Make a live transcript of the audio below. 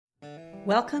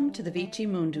Welcome to the Vici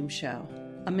Mundum Show,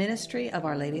 a ministry of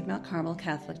Our Lady of Mount Carmel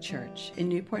Catholic Church in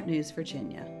Newport News,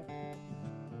 Virginia.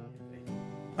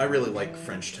 I really like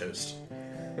French toast.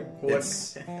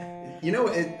 What?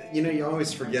 You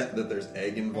always forget that there's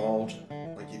egg involved.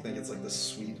 Like, you think it's like this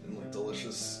sweet and like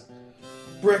delicious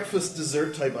breakfast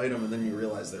dessert type item, and then you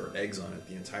realize there are eggs on it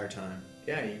the entire time.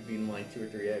 Yeah, you've eaten like 2 or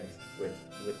 3 eggs with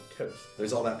toast.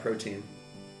 There's all that protein.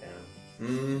 Yeah.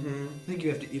 Mm-hmm. I think you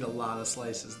have to eat a lot of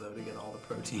slices, though, to get all the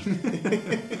protein.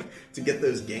 To get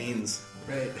those gains.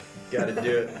 Right. Gotta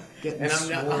do it. Getting And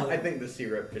swole. I think the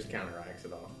syrup just counteracts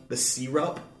it all. The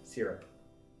syrup? Syrup.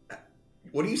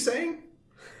 What are you saying?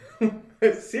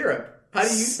 Syrup. How do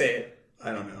you say it?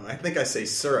 I don't know. I think I say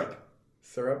syrup.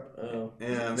 Syrup? Oh.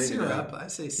 Yeah, maybe Syrup. not. I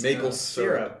say syrup. Maple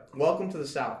syrup. Syrup. Welcome to the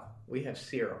South. We have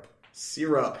syrup.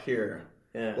 Syrup here.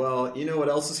 Yeah. Well, you know what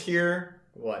else is here?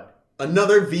 What?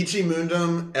 Another Vici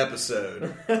Mundum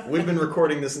episode. We've been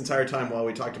recording this entire time while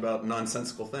we talked about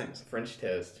nonsensical things. French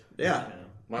toast. Yeah.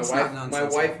 My It's not my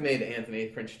nonsensical. wife made Anthony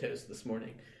French toast this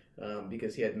morning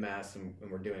because he had mass and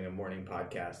we're doing a morning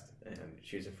podcast, and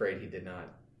she was afraid he did not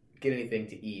get anything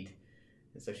to eat,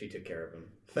 and so she took care of him.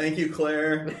 Thank you,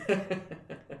 Claire.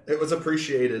 It was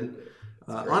appreciated.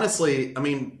 Honestly, I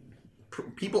mean,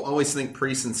 people always think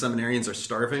priests and seminarians are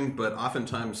starving, but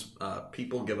oftentimes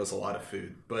people give us a lot of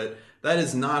food. But that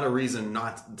is not a reason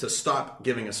not to stop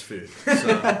giving us food.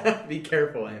 So Be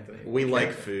careful, Anthony. we Be like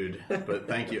careful. food, but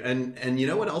thank you. And you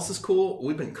know what else is cool?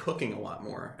 We've been cooking a lot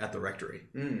more at the rectory.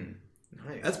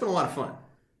 Nice. That's been a lot of fun.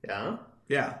 Yeah?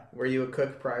 Yeah. Were you a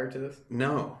cook prior to this?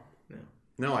 No,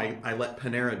 I let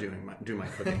Panera do my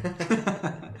cooking.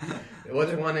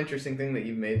 What's one interesting thing that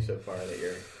you've made so far that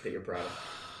you're proud of?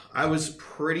 I was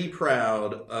pretty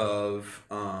proud of.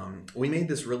 We made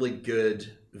this really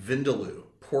good vindaloo,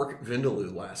 pork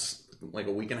vindaloo, like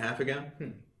a week and a half ago.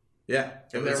 Yeah,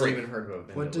 I've never even heard of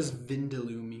it. What does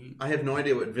vindaloo mean? I have no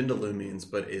idea what vindaloo means,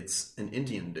 but it's an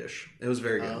Indian dish. It was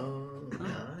very good, Oh,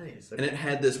 nice. and it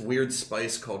had this weird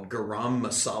spice called garam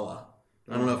masala.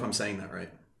 I don't know if I'm saying that right.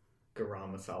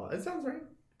 Garam masala. It sounds right.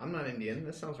 I'm not Indian.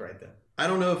 That sounds right, though. I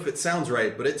don't know if it sounds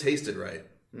right, but it tasted right.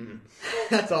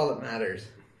 That's all that matters.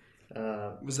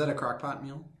 Was that a crockpot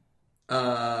meal?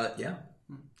 Yeah.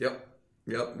 Yep.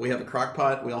 We have a crock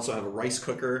pot. We also have a rice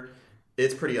cooker.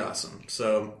 It's pretty awesome.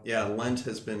 So, yeah, Lent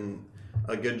has been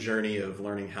a good journey of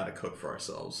learning how to cook for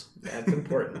ourselves. That's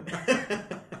important. I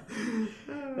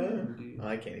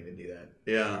can't even do that.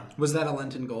 Yeah. Was that a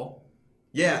Lenten goal?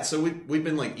 Yeah, so we've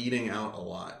been, like, eating out a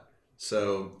lot.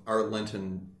 So our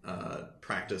Lenten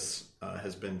practice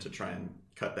has been to try and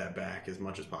cut that back as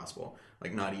much as possible.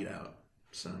 Like, not eat out.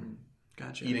 So,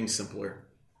 Gotcha. eating simpler.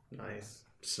 Nice.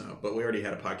 So, but we already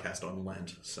had a podcast on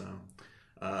Lent. So,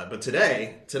 but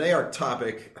today our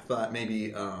topic, I thought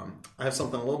maybe I have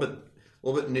something a little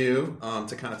bit new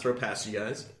to kind of throw past you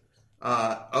guys.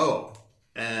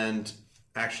 And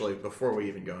actually, before we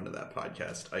even go into that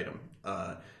podcast item,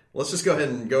 let's just go ahead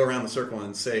and go around the circle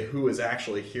and say who is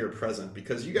actually here present,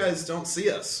 because you guys don't see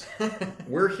us.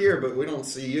 We're here, but we don't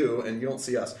see you, and you don't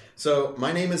see us. So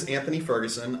my name is Anthony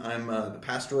Ferguson. I'm the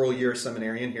pastoral year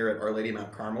seminarian here at Our Lady of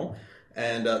Mount Carmel.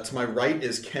 And to my right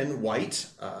is Ken White,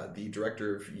 the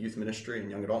director of youth ministry and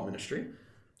young adult ministry.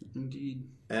 Indeed.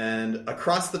 And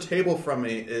across the table from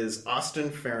me is Austin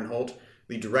Fahrenholt,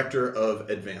 the director of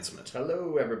advancement.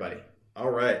 Hello, everybody. All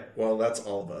right. Well, that's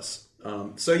all of us.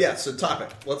 So topic.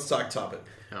 Let's talk topic.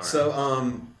 All right.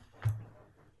 So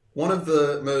one of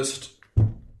the most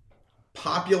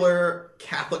popular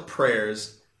Catholic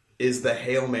prayers is the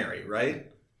Hail Mary, right?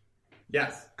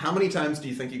 Yes. How many times do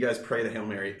you think you guys pray the Hail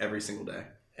Mary every single day?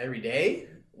 Every day?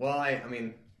 Well, I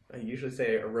usually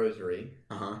say a rosary,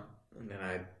 Uh-huh. and then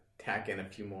I tack in a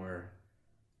few more,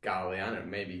 golly, I don't know,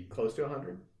 maybe close to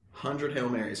 100. 100 Hail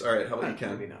Marys. All right, how about you,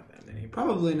 Maybe Ken? not that many.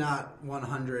 Probably not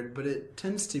 100, but it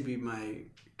tends to be my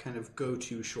kind of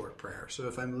go-to short prayer. So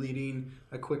if I'm leading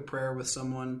a quick prayer with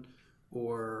someone,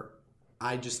 or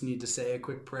I just need to say a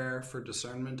quick prayer for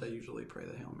discernment, I usually pray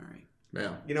the Hail Mary.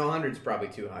 Yeah. 100's probably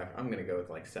too high. I'm going to go with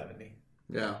like 70,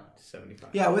 Yeah. 75.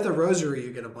 Yeah, with a rosary,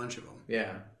 you get a bunch of them.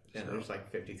 Yeah. And there's like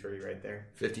 53 right there.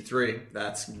 53.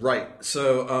 That's right.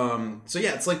 So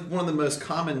yeah, it's like one of the most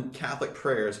common Catholic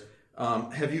prayers.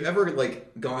 Have you ever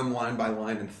like gone line by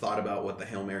line and thought about what the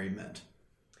Hail Mary meant?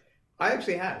 I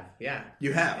actually have, yeah.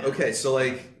 You have. Yeah. Okay, so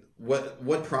like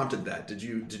what prompted that? Did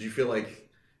you feel like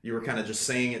you were kind of just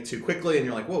saying it too quickly and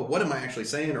you're like, whoa, what am I actually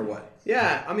saying, or what?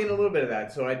 Yeah, I mean, a little bit of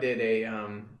that. So I did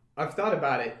I've thought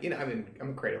about it. I'm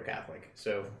a cradle Catholic,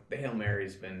 so the Hail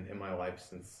Mary's been in my life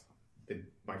since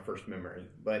my first memory.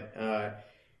 But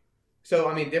So,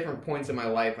 I mean, different points in my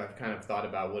life, I've kind of thought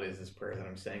about what is this prayer that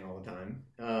I'm saying all the time.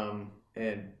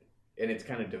 And it's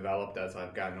kind of developed as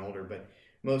I've gotten older. But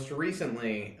most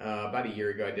recently, about a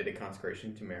year ago, I did a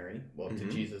consecration to Mary, to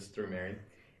Jesus through Mary.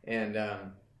 And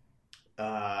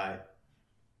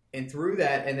through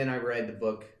that, and then I read the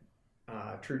book,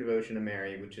 True Devotion to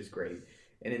Mary, which is great.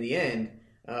 And in the end,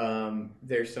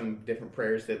 there's some different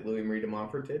prayers that Louis Marie de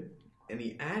Montfort did. And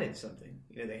he added something,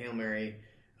 the Hail Mary,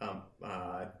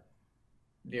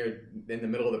 near in the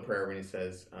middle of the prayer when he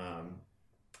says,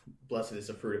 blessed is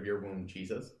the fruit of your womb,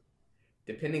 Jesus.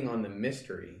 Depending on the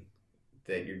mystery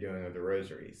that you're doing with the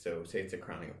rosary, so say it's a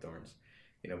crowning of thorns,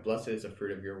 blessed is the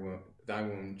fruit of your womb, thy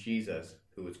womb, Jesus,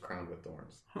 who was crowned with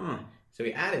thorns. So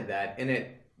he added that,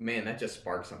 and that just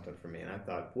sparked something for me. And I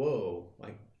thought, whoa,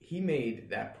 like he made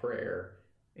that prayer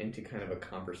into kind of a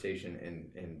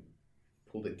conversation and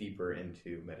pulled it deeper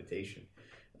into meditation.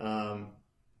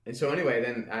 And so anyway,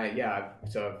 then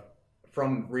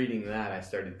from reading that, I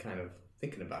started kind of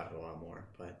thinking about it a lot more.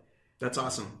 But that's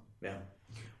awesome. Yeah.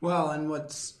 Well, and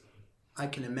what's I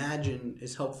can imagine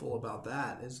is helpful about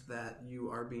that is that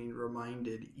you are being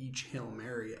reminded each Hail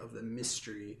Mary of the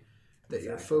mystery that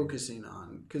you're focusing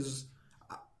on. Because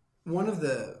one of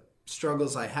the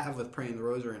struggles I have with praying the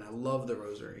Rosary, and I love the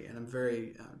Rosary, and I'm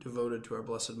very devoted to our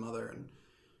Blessed Mother, and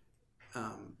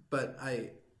but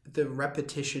the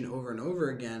repetition over and over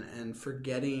again, and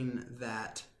forgetting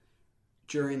that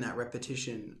during that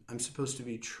repetition, I'm supposed to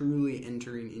be truly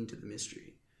entering into the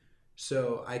mystery.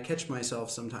 So I catch myself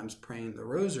sometimes praying the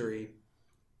Rosary,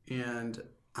 and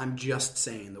I'm just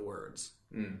saying the words.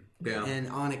 Yeah. And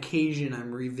on occasion,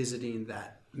 I'm revisiting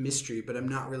that mystery, but I'm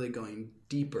not really going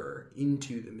deeper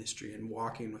into the mystery and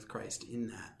walking with Christ in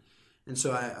that. And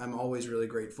so I'm always really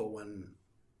grateful when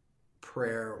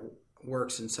prayer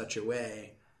works in such a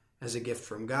way as a gift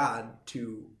from God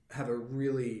to have a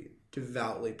really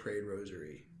devoutly prayed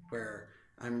rosary where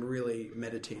I'm really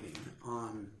meditating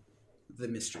on the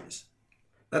mysteries.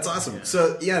 That's awesome. Yeah.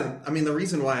 So, the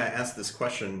reason why I asked this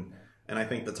question, and I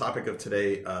think the topic of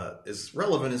today is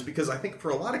relevant, is because I think for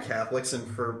a lot of Catholics, and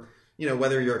for,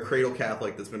 whether you're a cradle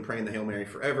Catholic that's been praying the Hail Mary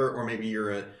forever, or maybe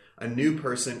you're a new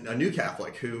person, a new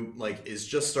Catholic who, is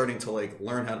just starting to,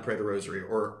 learn how to pray the Rosary,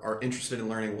 or are interested in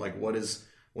learning, what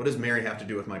does Mary have to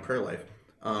do with my prayer life?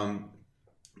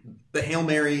 The Hail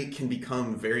Mary can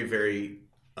become very, very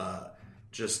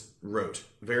just rote.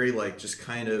 Very, just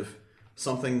kind of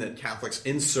something that Catholics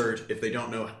insert if they don't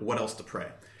know what else to pray.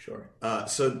 Sure.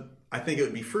 So I think it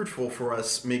would be fruitful for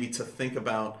us maybe to think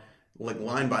about,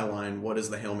 line by line, what is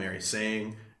the Hail Mary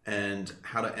saying, and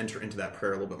how to enter into that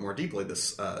prayer a little bit more deeply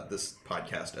this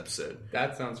podcast episode.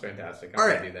 That sounds fantastic. All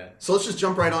right. Do that. So let's just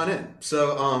jump right on in.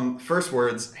 So first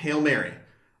words, Hail Mary.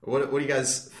 What do you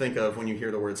guys think of when you hear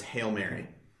the words Hail Mary?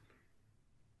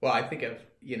 Well, I think of,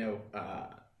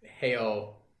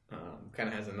 hail kind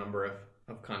of has a number of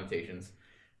connotations.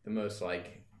 The most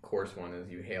coarse one is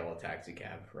you hail a taxi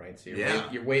cab, right? So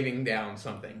you're waving down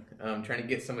something, trying to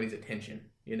get somebody's attention,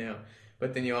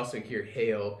 But then you also hear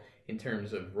hail in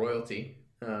terms of royalty,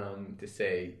 to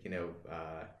say,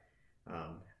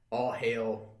 all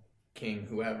hail King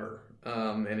whoever.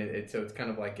 And so it's kind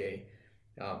of like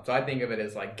so I think of it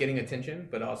as getting attention,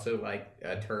 but also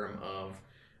a term of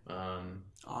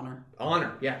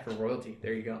honor, yeah, for royalty.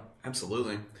 There you go.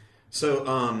 Absolutely.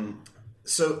 So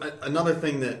another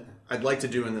thing that I'd like to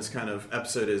do in this kind of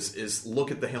episode is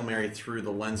look at the Hail Mary through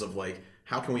the lens of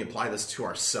how can we apply this to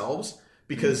ourselves?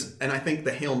 Because and I think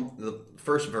the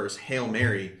first verse, Hail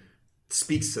Mary,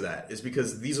 speaks to that, is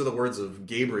because these are the words of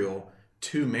Gabriel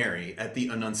to Mary at the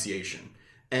Annunciation.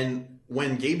 And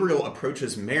when Gabriel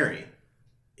approaches Mary,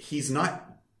 he's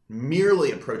not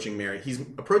merely approaching Mary, he's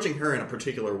approaching her in a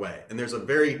particular way. And there's a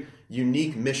very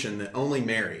unique mission that only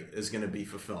Mary is going to be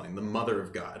fulfilling, the Mother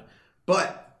of God.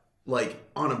 But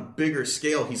on a bigger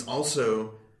scale, he's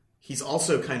also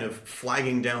kind of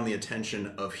flagging down the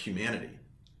attention of humanity.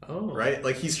 Oh. Right?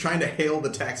 He's trying to hail the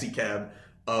taxi cab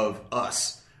of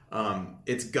us.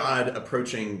 It's God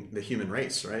approaching the human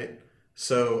race, right?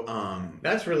 So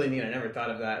that's really neat. I never thought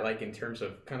of that in terms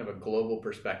of kind of a global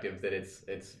perspective, that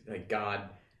it's God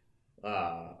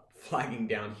flagging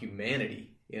down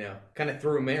humanity, kind of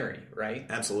through Mary, right?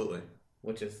 Absolutely.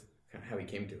 Which is kind of how he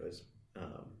came to us.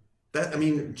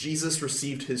 Jesus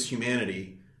received his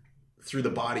humanity through the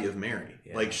body of Mary.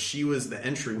 Yeah. She was the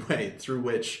entryway through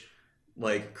which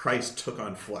Christ took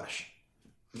on flesh.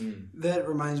 That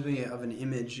reminds me of an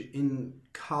image. In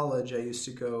college, I used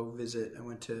to go visit, I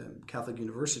went to Catholic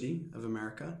University of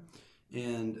America,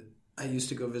 and I used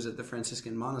to go visit the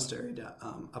Franciscan monastery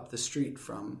up the street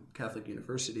from Catholic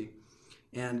University.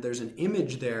 And there's an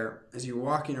image there as you're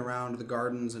walking around the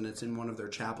gardens, and it's in one of their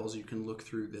chapels. You can look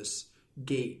through this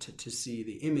gate to see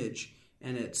the image,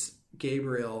 and it's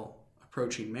Gabriel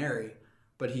approaching Mary,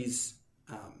 but he's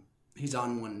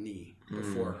on one knee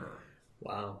before her.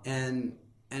 Wow. And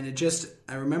it just,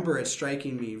 I remember it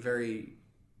striking me very,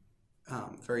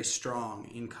 very strong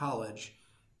in college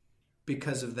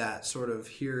because of that sort of,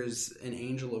 here is an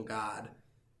angel of God,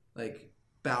 like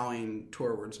bowing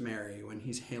towards Mary when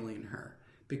he's hailing her,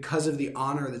 because of the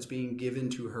honor that's being given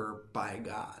to her by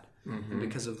God, and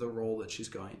because of the role that she's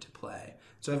going to play.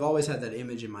 So I've always had that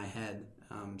image in my head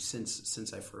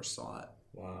since I first saw it.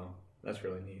 Wow. That's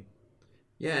really neat.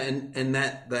 Yeah, and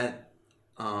that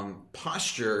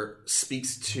posture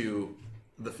speaks to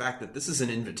the fact that this is an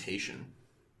invitation.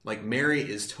 Like, Mary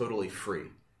is totally free.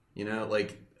 You know,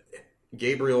 like,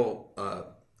 Gabriel,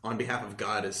 on behalf of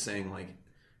God, is saying, like,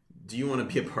 do you want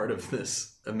to be a part of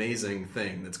this amazing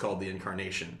thing that's called the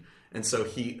incarnation? And so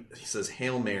he says,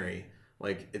 Hail Mary.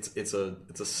 Like, it's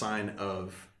a sign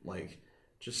of, like,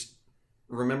 just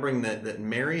remembering that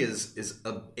Mary is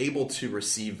able to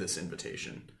receive this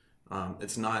invitation.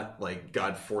 It's not like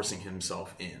God forcing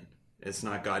himself in. It's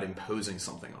not God imposing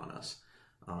something on us.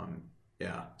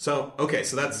 Yeah. So, okay.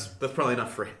 So that's probably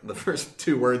enough for the first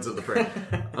two words of the prayer.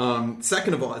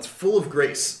 Second of all, it's full of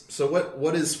grace. So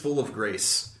what does full of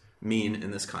grace mean in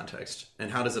this context,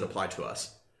 and how does it apply to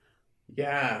us?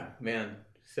 Yeah, man.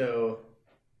 So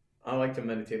I like to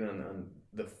meditate on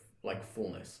the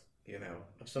fullness, you know,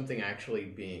 of something actually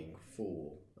being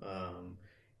full.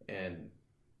 And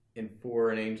for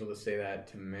an angel to say that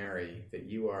to Mary, that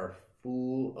you are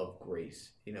full of grace,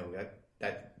 you know,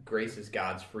 that grace is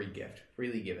God's free gift,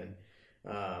 freely given.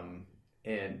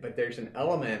 But there's an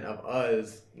element of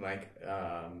us, like,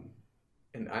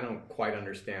 and I don't quite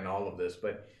understand all of this,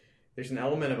 but there's an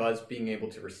element of us being able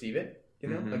to receive it, you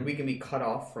know, like we can be cut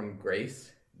off from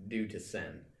grace due to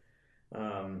sin.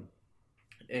 And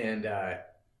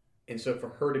so for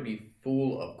her to be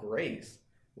full of grace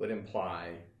would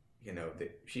imply, you know,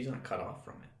 that she's not cut off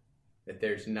from it, that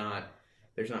there's not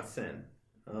sin,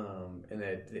 and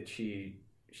that she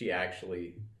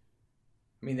actually,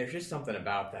 I mean, there's just something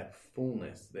about that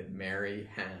fullness that Mary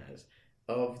has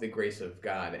of the grace of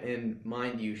God. And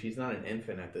mind you, she's not an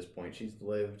infant at this point. She's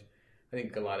lived, I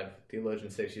think a lot of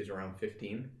theologians say she's around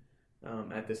 15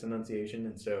 at this Annunciation.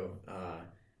 And so,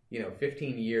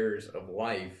 15 years of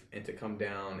life, and to come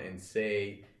down and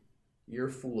say, you're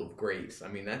full of grace. I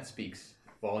mean, that speaks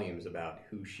volumes about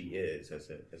who she is as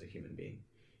a human being.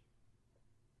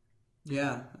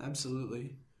 Yeah,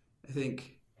 absolutely. I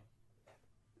think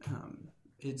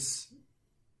it's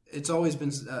always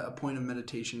been a point of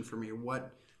meditation for me.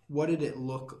 What did it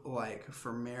look like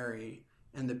for Mary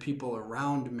and the people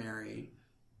around Mary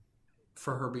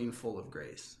for her being full of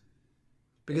grace?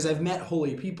 Because I've met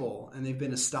holy people, and they've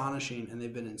been astonishing and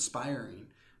they've been inspiring,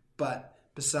 but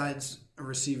besides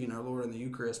receiving our Lord in the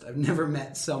Eucharist, I've never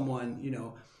met someone, you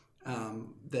know,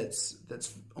 that's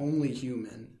only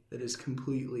human, that is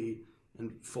completely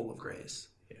and full of grace.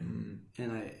 Yeah.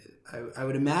 And I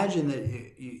would imagine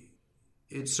that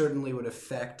it certainly would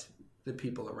affect the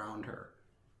people around her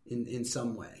in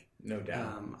some way. No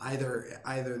doubt.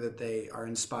 Either that they are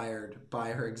inspired by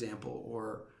her example,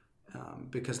 or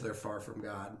because they're far from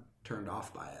God, turned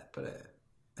off by it. But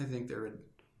I think there would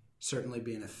certainly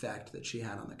be an effect that she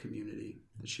had on the community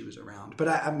that she was around. But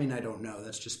I mean, I don't know.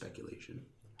 That's just speculation.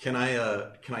 Can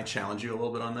I challenge you a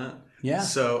little bit on that? Yeah.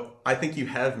 So I think you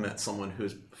have met someone who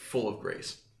is full of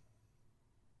grace.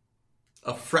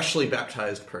 A freshly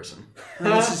baptized person.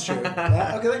 Oh, this is true.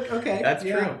 Okay. That's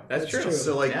true. That's true.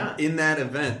 So in that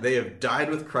event, they have died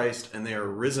with Christ and they are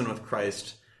risen with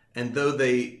Christ. And though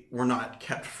they were not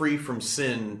kept free from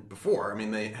sin before, I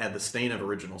mean, they had the stain of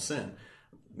original sin.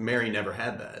 Mary never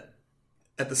had that.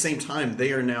 At the same time,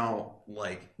 they are now,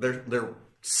 like, their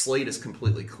slate is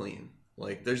completely clean.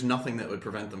 Like, there's nothing that would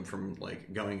prevent them from,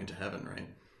 like, going into heaven, right?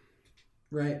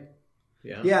 Right.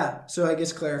 Yeah. Yeah. So I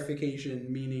guess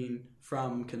clarification, meaning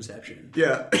from conception.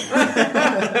 Yeah. But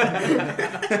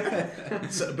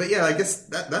yeah, I guess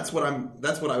that's what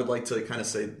I would like to kind of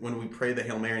say when we pray the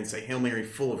Hail Mary and say, Hail Mary,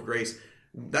 full of grace.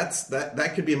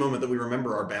 That could be a moment that we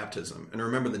remember our baptism and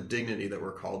remember the dignity that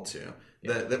we're called to.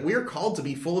 Yeah. That we are called to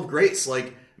be full of grace.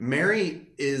 Like, Mary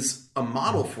is a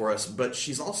model for us, but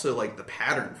she's also like the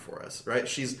pattern for us, right?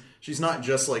 She's not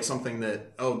just like something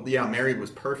that, oh yeah, Mary was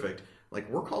perfect. Like,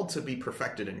 we're called to be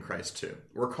perfected in Christ too.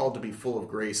 We're called to be full of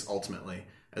grace ultimately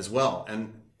as well.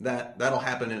 And that'll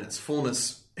happen in its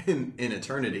fullness in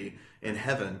eternity in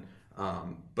heaven.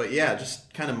 But yeah,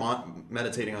 just kind of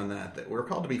meditating on that we're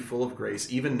called to be full of grace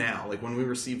even now. Like, when we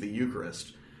receive the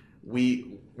Eucharist,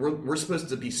 we're supposed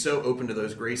to be so open to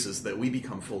those graces that we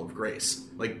become full of grace.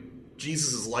 Like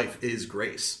Jesus' life is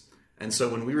grace. And so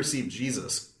when we receive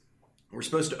Jesus, we're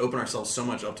supposed to open ourselves so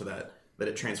much up to that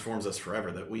it transforms us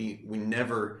forever, that we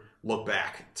never look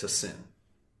back to sin.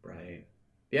 Right.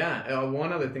 Yeah.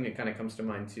 One other thing that kind of comes to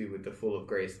mind too with the full of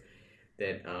grace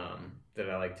that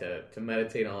I like to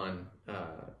meditate on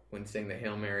when saying the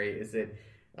Hail Mary is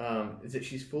that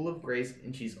she's full of grace,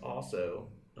 and she's also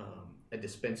a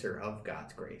dispenser of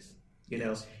God's grace. You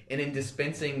know, and in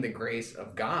dispensing the grace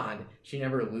of God, she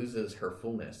never loses her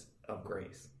fullness of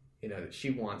grace. You know, that she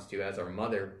wants to, as our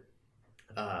mother,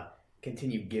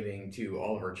 continue giving to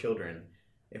all of her children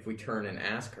if we turn and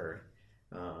ask her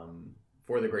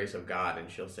for the grace of God, and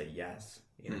she'll say yes.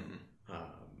 You know,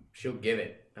 she'll give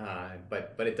it,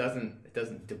 but it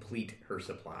doesn't deplete her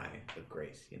supply of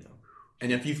grace. You know,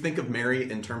 and if you think of Mary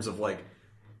in terms of like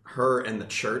her and the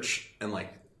church, and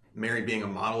like Mary being a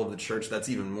model of the church, that's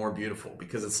even more beautiful,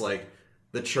 because it's like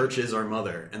the church is our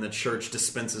mother, and the church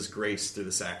dispenses grace through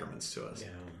the sacraments to us. Yeah.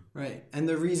 Right. And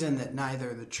the reason that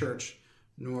neither the church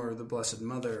nor the Blessed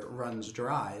Mother runs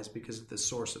dry is because the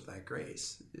source of that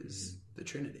grace is the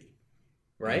Trinity.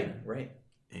 Right? Right.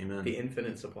 Amen. The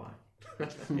infinite supply.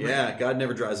 Yeah, God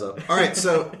never dries up. All right,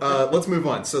 so let's move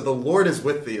on. So the Lord is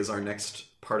with thee is our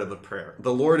next part of the prayer.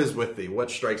 The Lord is with thee. What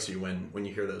strikes you when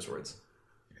you hear those words?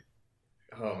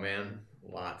 Oh, man.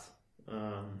 Lots.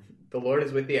 The Lord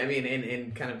is with thee. I mean,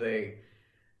 in kind of the...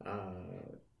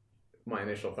 my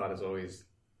initial thought is always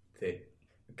that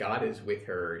God is with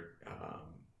her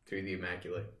through the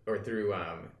Immaculate, or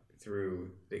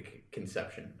through the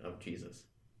conception of Jesus.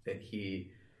 That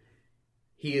he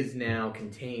is now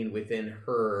contained within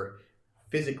her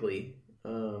physically,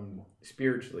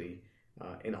 spiritually,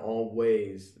 in all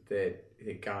ways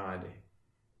that God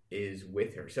is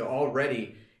with her. So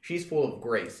already she's full of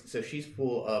grace. So she's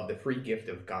full of the free gift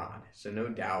of God. So no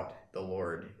doubt the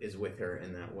Lord is with her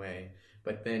in that way.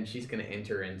 But then she's going to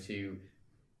enter into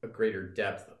a greater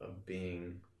depth of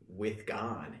being with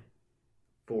God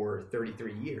for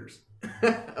 33 years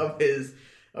of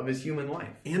his human life.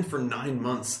 And for 9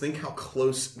 months, think how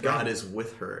close God is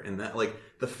with her. And that, like,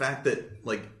 the fact that,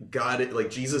 like, God, like,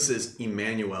 Jesus is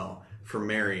Emmanuel for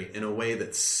Mary in a way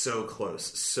that's so close,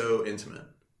 so intimate.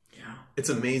 Yeah. It's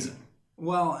amazing.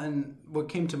 Well, and what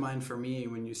came to mind for me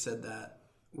when you said that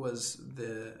was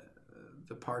the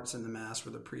parts in the Mass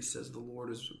where the priest says, "The Lord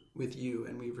is with you,"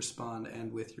 and we respond,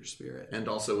 "and with your spirit." And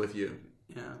also with you.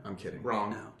 Yeah. I'm kidding.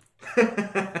 Wrong. No.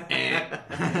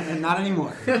 Not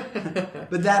anymore.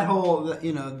 But that whole,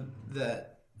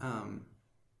 that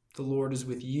the Lord is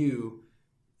with you,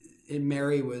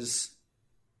 Mary was,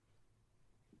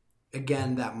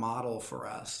 again, that model for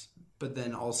us. But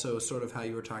then also sort of how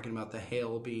you were talking about the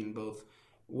hail being both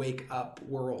wake up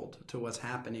world to what's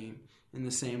happening, in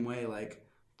the same way, like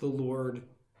the Lord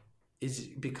is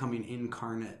becoming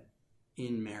incarnate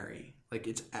in Mary. Like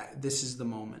this is the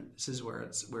moment. This is where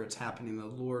it's happening. The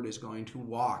Lord is going to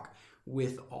walk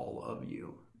with all of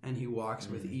you, and he walks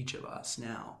with each of us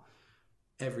now,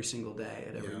 every single day,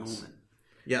 at every moment.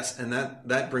 Yes, and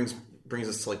that brings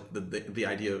us to like the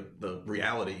idea of the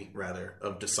reality, rather,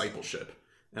 of discipleship.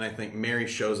 And I think Mary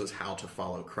shows us how to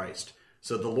follow Christ.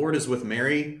 So the Lord is with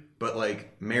Mary, but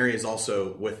like Mary is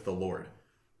also with the Lord.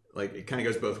 Like it kind of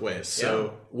goes both ways.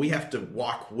 So we have to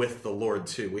walk with the Lord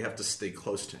too. We have to stay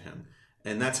close to him.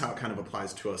 And that's how it kind of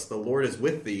applies to us. The Lord is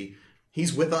with thee.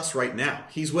 He's with us right now.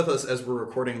 He's with us as we're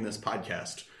recording this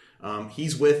podcast.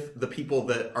 He's with the people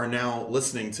that are now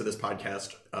listening to this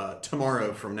podcast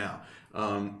tomorrow from now.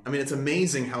 I mean, it's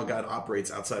amazing how God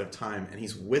operates outside of time, and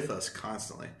he's with us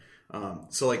constantly.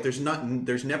 So like there's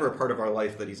never a part of our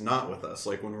life that he's not with us.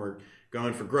 Like when we're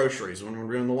going for groceries, when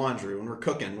we're doing the laundry, when we're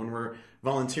cooking, when we're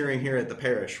volunteering here at the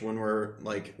parish, when we're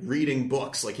like reading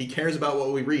books. Like he cares about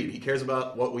what we read. He cares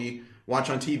about what we watch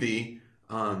on TV.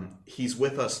 He's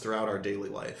with us throughout our daily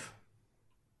life.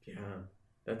 Yeah,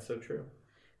 that's so true.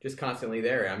 Just constantly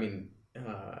there. I mean,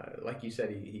 like you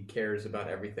said, he cares about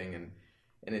everything.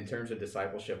 And in terms of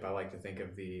discipleship, I like to think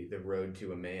of the road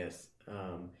to Emmaus,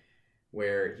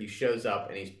 where he shows up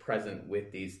and he's present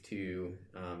with these two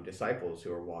disciples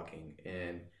who are walking,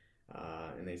 and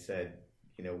they said,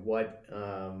 what?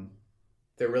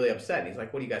 They're really upset. And he's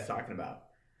like, "What are you guys talking about?"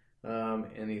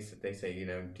 And they say,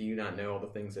 "Do you not know all the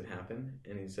things that happen?"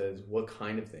 And he says, "What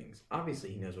kind of things?"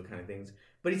 Obviously, he knows what kind of things,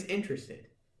 but he's interested.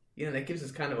 That gives us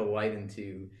kind of a light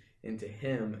into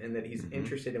him, and that he's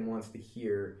interested and wants to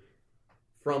hear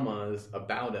from us,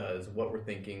 about us, what we're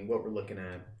thinking, what we're looking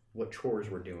at, what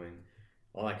chores we're doing,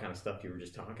 all that kind of stuff you were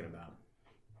just talking about.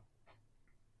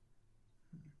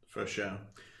 For sure.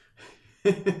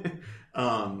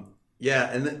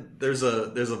 Yeah, and there's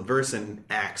a verse in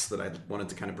Acts that I wanted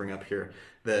to kind of bring up here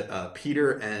that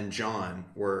Peter and John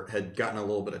had gotten a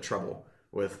little bit of trouble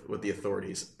with the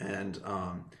authorities, and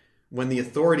when the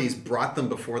authorities brought them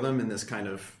before them in this kind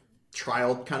of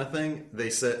trial kind of thing,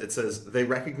 it says they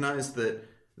recognized that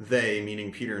they,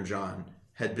 meaning Peter and John,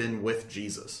 had been with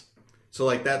Jesus. So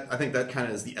like that, I think that kind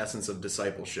of is the essence of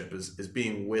discipleship is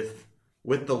being with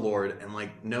the Lord and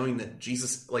like knowing that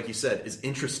Jesus, like you said, is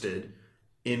interested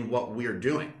in what we're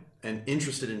doing and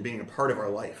interested in being a part of our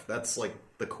life. That's like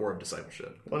the core of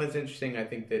discipleship. Well, it's interesting. I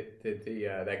think that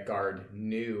that guard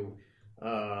knew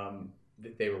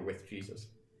that they were with Jesus.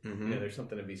 Mm-hmm. You know, there's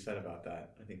something to be said about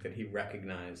that. I think that he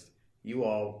recognized you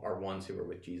all are ones who are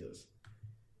with Jesus.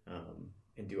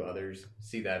 And do others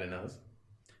see that in us?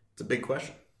 It's a big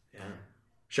question. Yeah.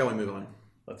 Shall we move on?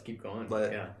 Let's keep going.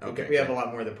 Yeah. Okay. We have a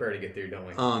lot more of the prayer to get through, don't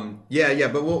we? Yeah,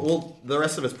 but we'll the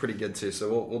rest of it's pretty good too,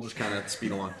 so we'll just kind of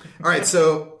speed along. All right,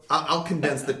 so I'll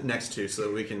condense the next two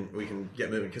so we can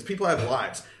get moving because people have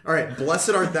lives. All right,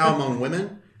 blessed art thou among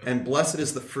women, and blessed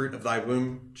is the fruit of thy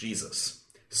womb, Jesus.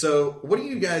 So, what do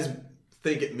you guys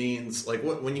think it means? Like,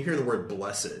 when you hear the word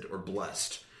blessed or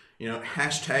blessed,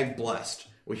 hashtag blessed.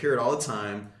 We hear it all the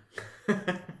time.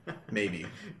 Maybe.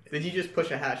 Did you just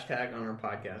push a hashtag on our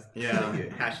podcast? Yeah.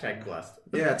 Hashtag blessed.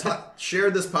 Yeah.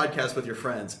 Share this podcast with your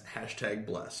friends. Hashtag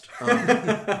blessed.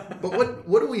 But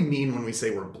what do we mean when we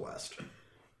say we're blessed?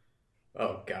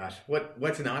 Oh gosh,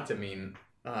 what's not to mean?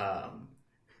 I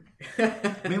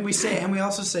mean, we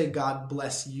also say God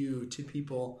bless you to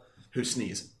people who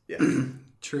sneeze. Yeah.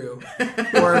 True.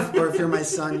 Or if you're my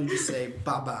son, you just say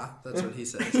Baba. That's what he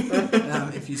says.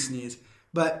 If you sneeze.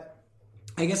 But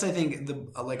I guess I think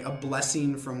a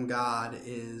blessing from God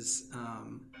is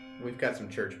we've got some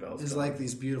church bells. Is like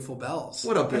these beautiful bells.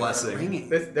 What a blessing! Ringing.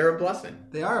 They're a blessing.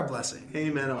 They are a blessing.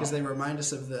 Amen. Because they remind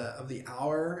us of the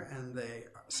hour and they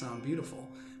sound beautiful.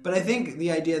 But I think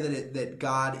the idea that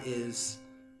God is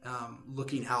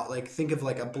looking out, like think of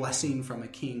like a blessing from a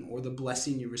king or the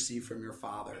blessing you receive from your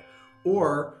father,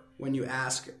 or when you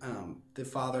ask the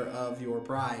father of your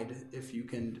bride if you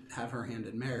can have her hand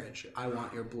in marriage, I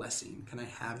want your blessing. Can I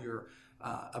have your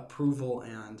approval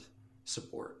and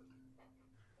support?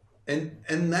 And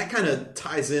that kind of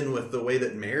ties in with the way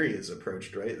that Mary is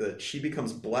approached, right? That she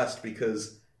becomes blessed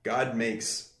because God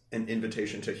makes an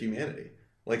invitation to humanity.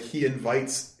 Like he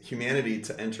invites humanity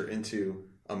to enter into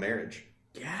a marriage.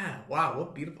 Yeah. Wow.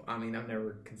 What beautiful. I mean, I've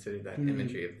never considered that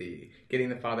imagery of getting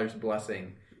the Father's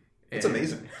blessing. It's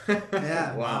amazing.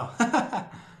 Yeah. Wow.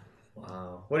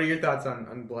 Wow. What are your thoughts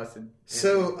on blessed?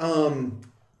 So,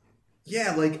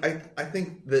 I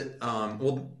think that,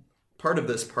 part of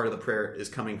the prayer is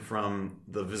coming from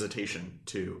the visitation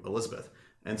to Elizabeth.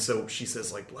 And so she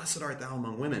says, like, blessed art thou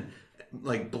among women.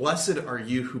 Like, blessed are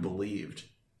you who believed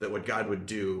that what God would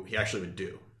do, he actually would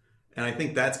do. And I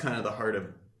think that's kind of the heart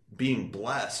of being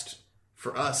blessed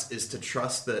for us, is to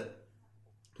trust that,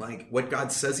 like, what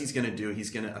God says he's going to do, he's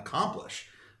going to accomplish.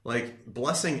 Like,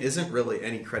 blessing isn't really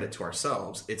any credit to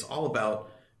ourselves. It's all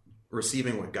about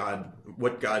receiving what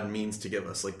God means to give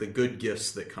us, like the good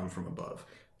gifts that come from above.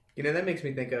 You know, that makes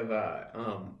me think of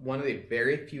one of the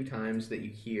very few times that you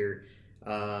hear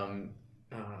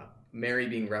Mary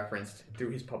being referenced through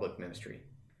his public ministry,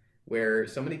 where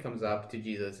somebody comes up to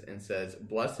Jesus and says,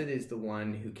 blessed is the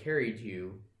one who carried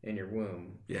you in your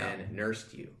womb and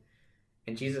nursed you.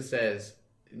 And Jesus says,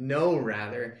 no,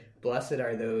 rather, blessed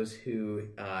are those who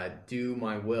do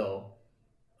my will.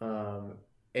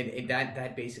 And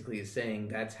that basically is saying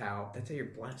that's how you're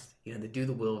blessed, to do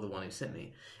the will of the one who sent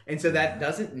me. And so that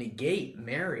doesn't negate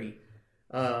Mary,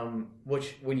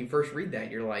 which when you first read that,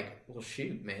 you're like, well,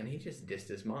 shoot, man, he just dissed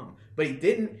his mom. But he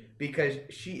didn't, because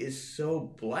she is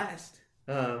so blessed.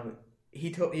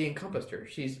 He encompassed her.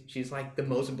 She's like the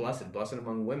most blessed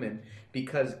among women,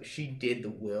 because she did the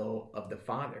will of the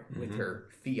Father with her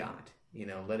fiat.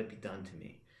 Let it be done to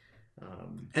me.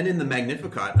 And in the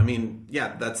Magnificat, I mean,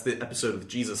 yeah, that's the episode with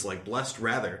Jesus, like, blessed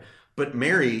rather. But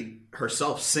Mary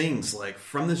herself sings, like,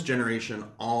 from this generation,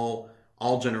 all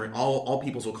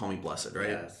peoples will call me blessed, right?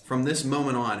 Yes. From this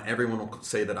moment on, everyone will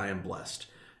say that I am blessed.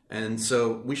 And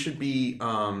so we should be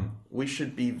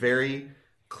very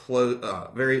close,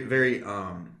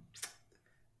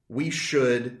 we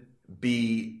should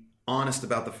be honest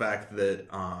about the fact that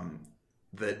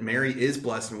that Mary is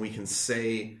blessed, and we can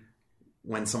say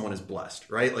when someone is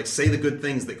blessed, right? Like, say the good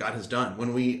things that God has done.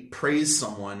 When we praise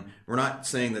someone, we're not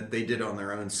saying that they did it on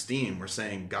their own steam. We're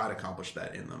saying God accomplished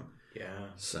that in them. Yeah.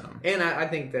 So, and I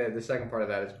think that the second part of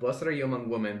that is, blessed are you among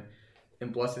women,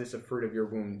 and blessed is the fruit of your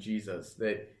womb, Jesus.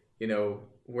 That,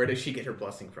 where does she get her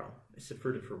blessing from? It's the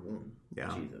fruit of her womb.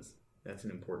 Yeah. Jesus. That's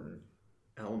an important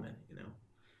element,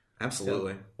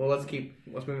 Absolutely. So, well, let's move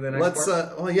to the next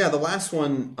part. The last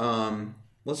one,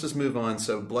 let's just move on.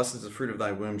 So, blessed is the fruit of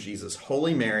thy womb, Jesus.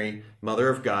 Holy Mary, Mother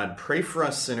of God, pray for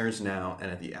us sinners now and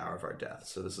at the hour of our death.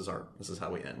 So this is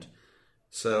how we end.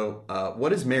 So,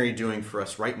 what is Mary doing for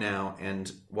us right now,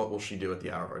 and what will she do at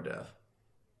the hour of our death?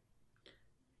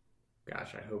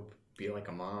 Gosh, I hope be like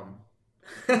a mom.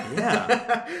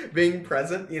 Yeah. Being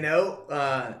present,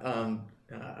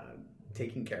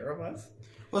 taking care of us.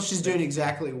 Well, she's doing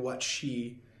exactly what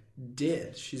she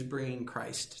did. She's bringing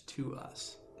Christ to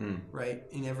us, right?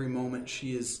 In every moment,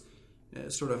 she is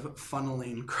sort of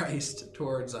funneling Christ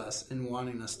towards us and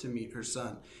wanting us to meet her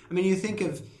son. I mean, you think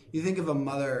of a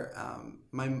mother.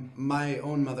 My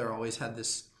own mother always had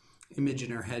this image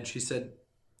in her head. She said,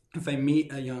 if I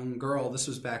meet a young girl, this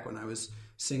was back when I was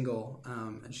single,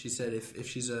 and she said, if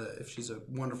she's a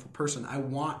wonderful person, I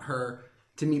want her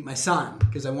to meet my son,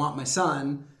 because I want my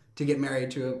son to get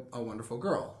married to a wonderful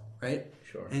girl, right?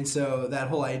 Sure. And so that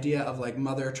whole idea of like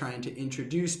mother trying to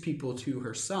introduce people to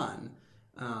her son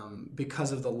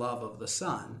because of the love of the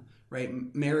son, right?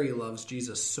 Mary loves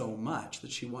Jesus so much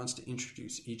that she wants to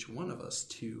introduce each one of us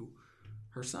to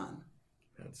her son.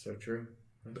 That's so true.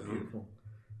 That's beautiful.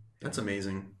 That's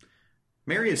amazing.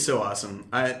 Mary is so awesome.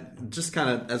 I just kind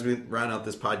of, as we round out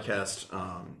this podcast,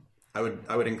 I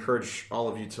would encourage all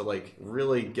of you to like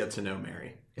really get to know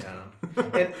Mary. Yeah.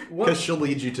 Because she'll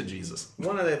lead you to Jesus.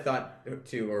 One other thought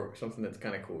too, or something that's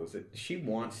kind of cool, is that she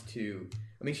wants to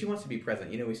be present.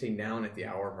 We say now and at the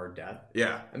hour of our death.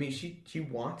 Yeah. I mean, she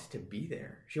wants to be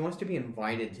there. She wants to be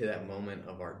invited to that moment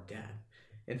of our death.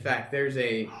 In fact, there's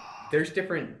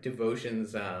different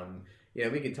devotions.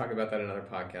 We could talk about that in another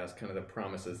podcast, kind of the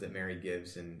promises that Mary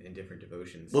gives in different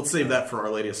devotions. Let's save that for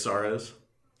Our Lady of Sorrows.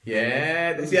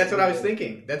 Yeah, see, that's what I was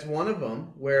thinking. That's one of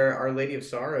them, where Our Lady of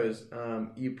Sorrows,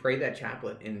 you pray that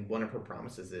chaplet, and one of her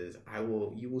promises is,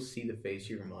 you will see the face of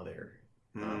your mother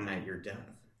at your death.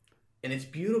 And it's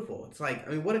beautiful. It's like,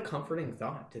 what a comforting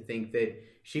thought to think that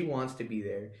she wants to be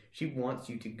there. She wants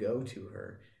you to go to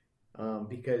her,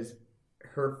 because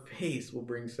her face will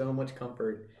bring so much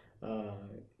comfort.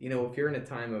 If you're in a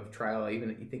time of trial,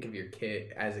 even if you think of your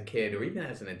kid as a kid or even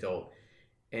as an adult,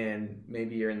 and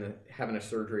maybe you're having a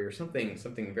surgery or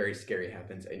something very scary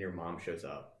happens, and your mom shows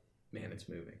up, man, it's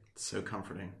moving. It's so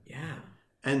comforting. Yeah.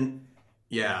 And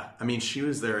yeah, she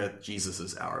was there at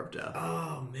Jesus's hour of death.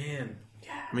 Oh man.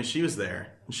 Yeah. She was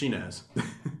there, and she knows.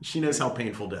 She knows how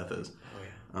painful death is. Oh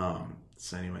yeah.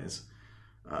 So anyways,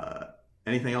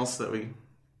 anything else that we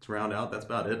to round out? That's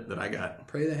about it that I got.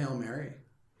 Pray the Hail Mary.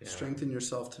 Yeah. Strengthen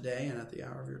yourself today and at the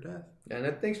hour of your death. And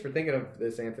thanks for thinking of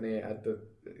this, Anthony. At the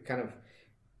kind of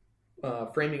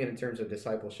framing it in terms of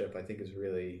discipleship, I think is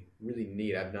really, really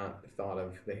neat. I've not thought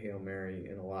of the Hail Mary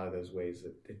in a lot of those ways,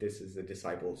 that this is the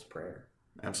disciples' prayer.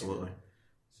 Absolutely.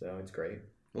 So it's great.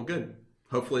 Well, good.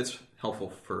 Hopefully it's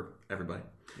helpful for everybody.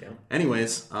 Yeah.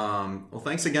 Anyways, well,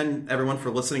 thanks again, everyone,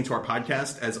 for listening to our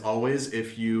podcast. As always,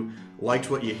 if you liked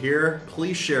what you hear,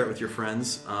 please share it with your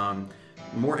friends.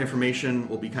 More information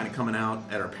will be kind of coming out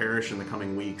at our parish in the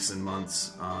coming weeks and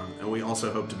months. And we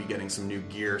also hope to be getting some new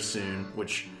gear soon,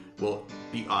 which will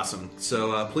be awesome.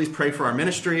 So please pray for our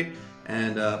ministry,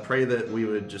 and pray that we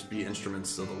would just be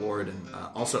instruments of the Lord, and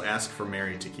also ask for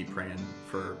Mary to keep praying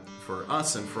for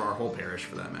us and for our whole parish,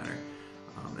 for that matter.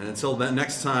 And until then,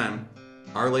 next time,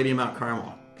 Our Lady of Mount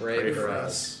Carmel, pray for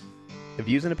us. The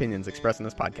views and opinions expressed in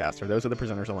this podcast are those of the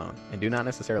presenters alone and do not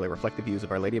necessarily reflect the views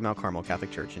of Our Lady of Mount Carmel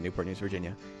Catholic Church in Newport News,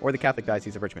 Virginia, or the Catholic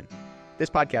Diocese of Richmond. This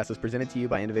podcast is presented to you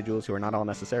by individuals who are not all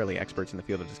necessarily experts in the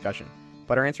field of discussion,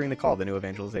 but are answering the call to new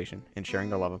evangelization and sharing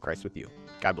their love of Christ with you.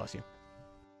 God bless you.